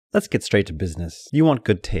Let's get straight to business. You want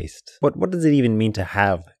good taste. But what does it even mean to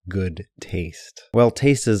have good taste? Well,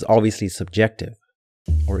 taste is obviously subjective.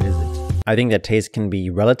 Or is it? I think that taste can be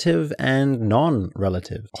relative and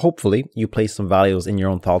non-relative. Hopefully, you place some values in your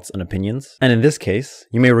own thoughts and opinions. And in this case,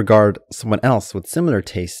 you may regard someone else with similar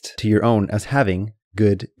taste to your own as having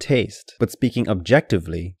good taste. But speaking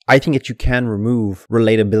objectively, I think that you can remove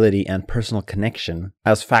relatability and personal connection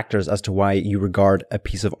as factors as to why you regard a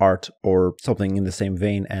piece of art or something in the same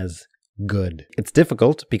vein as good. It's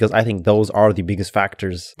difficult because I think those are the biggest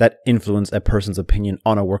factors that influence a person's opinion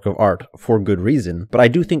on a work of art for good reason. But I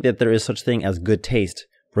do think that there is such thing as good taste,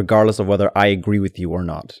 regardless of whether I agree with you or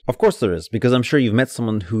not. Of course there is, because I'm sure you've met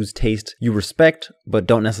someone whose taste you respect but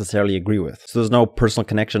don't necessarily agree with. So there's no personal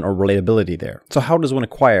connection or relatability there. So how does one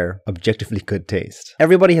acquire objectively good taste?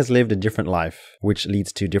 Everybody has lived a different life, which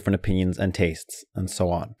leads to different opinions and tastes, and so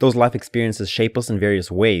on. Those life experiences shape us in various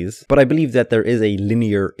ways, but I believe that there is a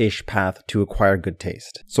linear-ish path to acquire good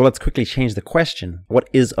taste. So let's quickly change the question. What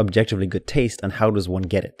is objectively good taste and how does one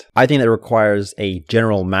get it? I think that it requires a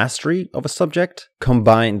general mastery of a subject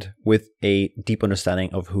combined with a deep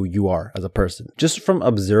understanding of who you are as a person. Just from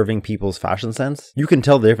observing people's fashion sense, you can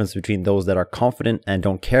tell the difference between those that are confident and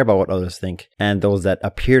don't care about what others think, and those that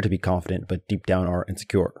appear to be confident but deep down are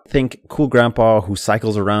insecure. Think cool grandpa who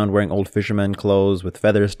cycles around wearing old fisherman clothes with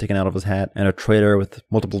feathers sticking out of his hat and a trailer with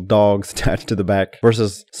multiple dogs attached to the back,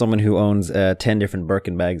 versus someone who owns 10 different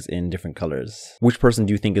Birkin bags in different colors. Which person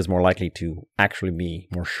do you think is more likely to actually be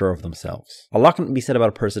more sure of themselves? A lot can be said about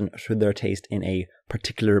a person through their taste in a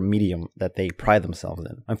particular medium that they pride themselves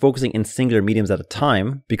in. I'm focusing in singular mediums at a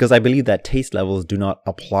time because I believe that taste levels do not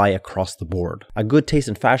apply across the board. A good taste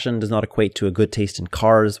in fashion does not equate to a good taste in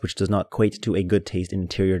cars, which does not equate to a good taste in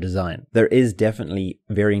interior design. There is definitely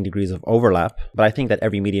varying degrees of overlap, but I think that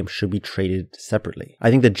every medium should be treated separately. I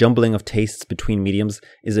think the jumbling of tastes between mediums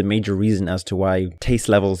is a major reason as to why taste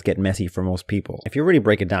levels get messy for most people. If you really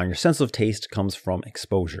break it down, your sense of taste comes from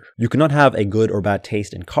exposure. You cannot have a good or bad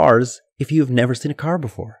taste in cars if you've never seen a car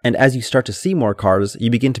before. And as you start to see more cars,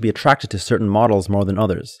 you begin to be attracted to certain models more than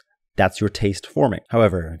others. That's your taste forming.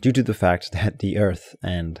 However, due to the fact that the Earth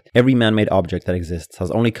and every man-made object that exists has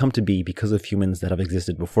only come to be because of humans that have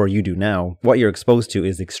existed before you do now, what you're exposed to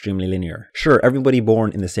is extremely linear. Sure, everybody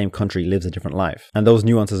born in the same country lives a different life, and those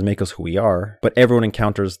nuances make us who we are, but everyone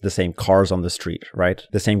encounters the same cars on the street, right?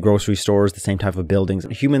 The same grocery stores, the same type of buildings.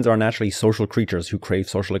 Humans are naturally social creatures who crave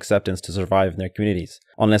social acceptance to survive in their communities,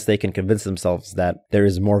 unless they can convince themselves that there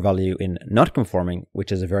is more value in not conforming,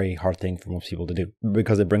 which is a very hard thing for most people to do,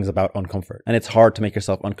 because it brings about uncomfort. And it's hard to make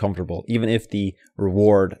yourself uncomfortable, even if the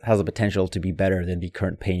reward has the potential to be better than the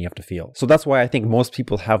current pain you have to feel. So that's why I think most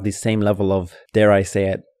people have the same level of, dare I say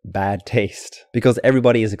it, bad taste, because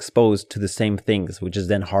everybody is exposed to the same things, which is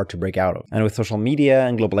then hard to break out of. And with social media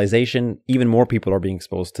and globalization, even more people are being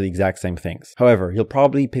exposed to the exact same things. However, you'll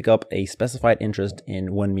probably pick up a specified interest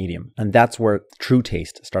in one medium, and that's where true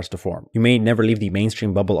taste starts to form. You may never leave the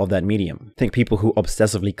mainstream bubble of that medium. Think people who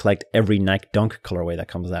obsessively collect every Nike Dunk colorway that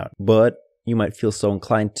comes out. But you might feel so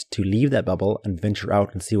inclined to leave that bubble and venture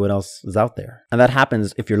out and see what else is out there. And that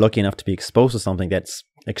happens if you're lucky enough to be exposed to something that's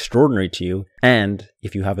extraordinary to you, and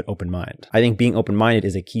if you have an open mind. I think being open-minded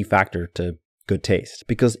is a key factor to good taste,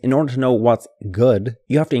 because in order to know what's good,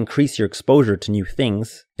 you have to increase your exposure to new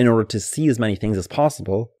things in order to see as many things as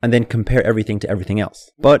possible and then compare everything to everything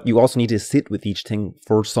else. But you also need to sit with each thing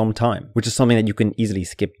for some time, which is something that you can easily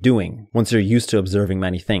skip doing once you're used to observing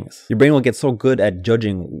many things. Your brain will get so good at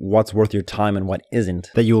judging what's worth your time and what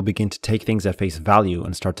isn't that you will begin to take things at face value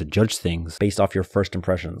and start to judge things based off your first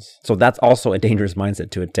impressions. So that's also a dangerous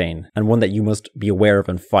mindset to attain, and one that you must be aware of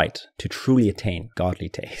and fight to truly attain godly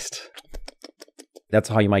taste. That's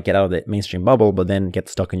how you might get out of the mainstream bubble, but then get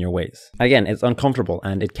stuck in your ways. Again, it's uncomfortable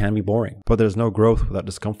and it can be boring, but there's no growth without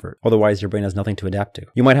discomfort. Otherwise, your brain has nothing to adapt to.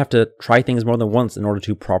 You might have to try things more than once in order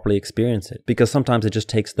to properly experience it, because sometimes it just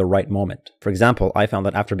takes the right moment. For example, I found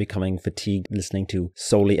that after becoming fatigued listening to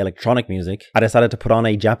solely electronic music, I decided to put on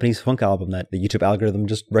a Japanese funk album that the YouTube algorithm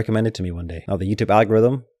just recommended to me one day. Now, the YouTube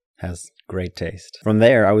algorithm has great taste. From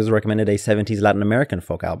there, I was recommended a 70s Latin American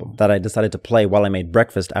folk album that I decided to play while I made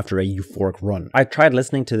breakfast after a euphoric run. I tried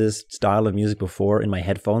listening to this style of music before in my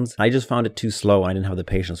headphones. I just found it too slow and I didn't have the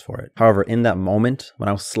patience for it. However, in that moment, when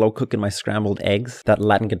I was slow cooking my scrambled eggs, that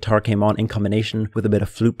Latin guitar came on in combination with a bit of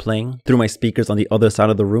flute playing through my speakers on the other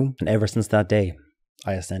side of the room. And ever since that day,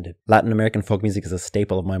 I ascended. Latin American folk music is a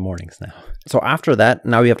staple of my mornings now. So after that,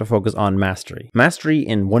 now we have to focus on mastery. Mastery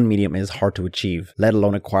in one medium is hard to achieve, let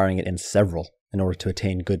alone acquiring it in several in order to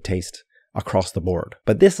attain good taste across the board.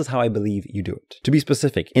 But this is how I believe you do it. To be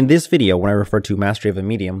specific, in this video, when I refer to mastery of a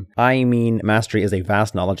medium, I mean mastery is a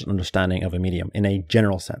vast knowledge and understanding of a medium in a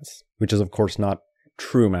general sense, which is of course not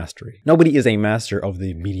true mastery. Nobody is a master of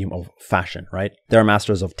the medium of fashion, right? There are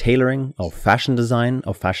masters of tailoring, of fashion design,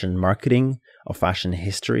 of fashion marketing, of fashion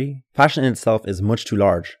history. Fashion in itself is much too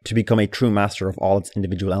large to become a true master of all its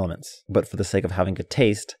individual elements. But for the sake of having good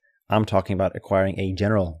taste, I'm talking about acquiring a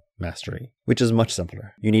general mastery, which is much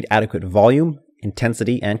simpler. You need adequate volume,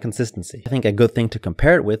 intensity, and consistency. I think a good thing to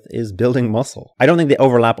compare it with is building muscle. I don't think the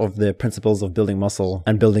overlap of the principles of building muscle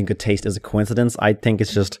and building good taste is a coincidence. I think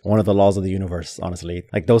it's just one of the laws of the universe, honestly.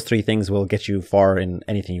 Like those three things will get you far in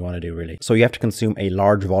anything you want to do, really. So you have to consume a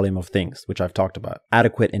large volume of things, which I've talked about.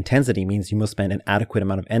 Adequate intensity means you must spend an adequate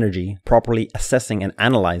amount of energy properly assessing and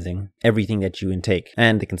analyzing everything that you intake.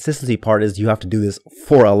 And the consistency part is you have to do this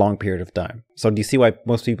for a long period of time. So do you see why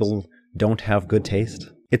most people don't have good taste?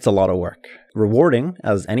 It's a lot of work. Rewarding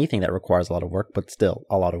as anything that requires a lot of work, but still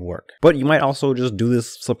a lot of work. But you might also just do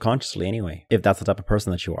this subconsciously anyway, if that's the type of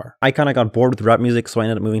person that you are. I kind of got bored with rap music, so I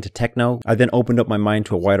ended up moving to techno. I then opened up my mind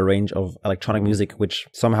to a wider range of electronic music, which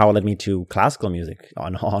somehow led me to classical music,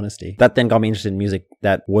 in all honesty. That then got me interested in music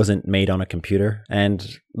that wasn't made on a computer.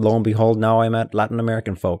 And lo and behold, now I'm at Latin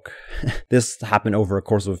American folk. This happened over a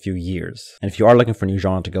course of a few years. And if you are looking for a new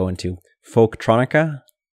genre to go into, folktronica,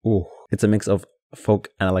 ooh, it's a mix of folk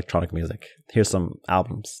and electronic music. Here's some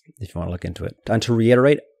albums if you want to look into it. And to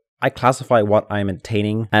reiterate, I classify what I'm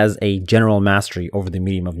attaining as a general mastery over the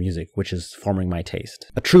medium of music, which is forming my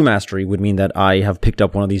taste. A true mastery would mean that I have picked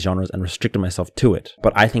up one of these genres and restricted myself to it.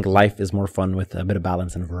 But I think life is more fun with a bit of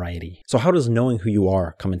balance and variety. So how does knowing who you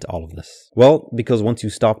are come into all of this? Well, because once you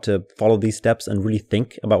stop to follow these steps and really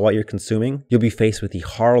think about what you're consuming, you'll be faced with the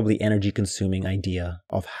horribly energy-consuming idea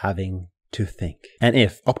of having to think. And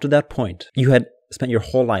if, up to that point, you had spent your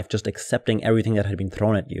whole life just accepting everything that had been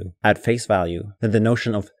thrown at you at face value, then the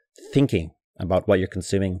notion of thinking about what you're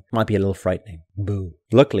consuming might be a little frightening. Boo.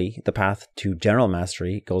 Luckily, the path to general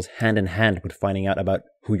mastery goes hand in hand with finding out about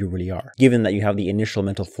who you really are, given that you have the initial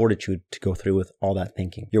mental fortitude to go through with all that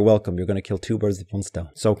thinking. You're welcome. You're going to kill two birds with one stone.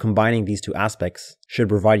 So combining these two aspects should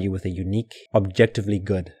provide you with a unique, objectively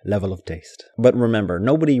good level of taste. But remember,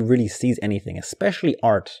 nobody really sees anything, especially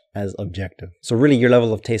art, as objective. So really, your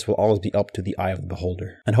level of taste will always be up to the eye of the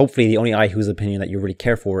beholder. And hopefully the only eye whose opinion that you really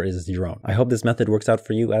care for is your own. I hope this method works out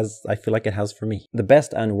for you as I feel like it has for me. The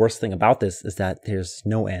best and worst thing about this is that there's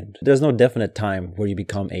no end. There's no definite time where you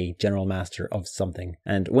become a general master of something.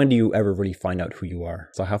 And when do you ever really find out who you are?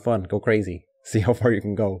 So have fun, go crazy, see how far you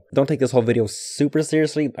can go. Don't take this whole video super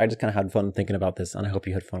seriously. I just kind of had fun thinking about this and I hope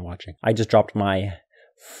you had fun watching. I just dropped my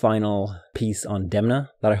final piece on Demna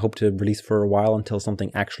that I hope to release for a while until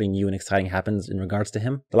something actually new and exciting happens in regards to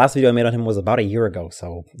him. The last video I made on him was about a year ago.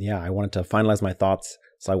 So yeah, I wanted to finalize my thoughts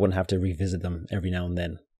so I wouldn't have to revisit them every now and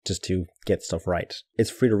then just to get stuff right. It's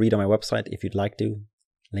free to read on my website if you'd like to.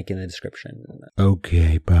 Link in the description.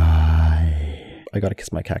 Okay, bye. I gotta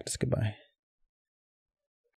kiss my cactus goodbye.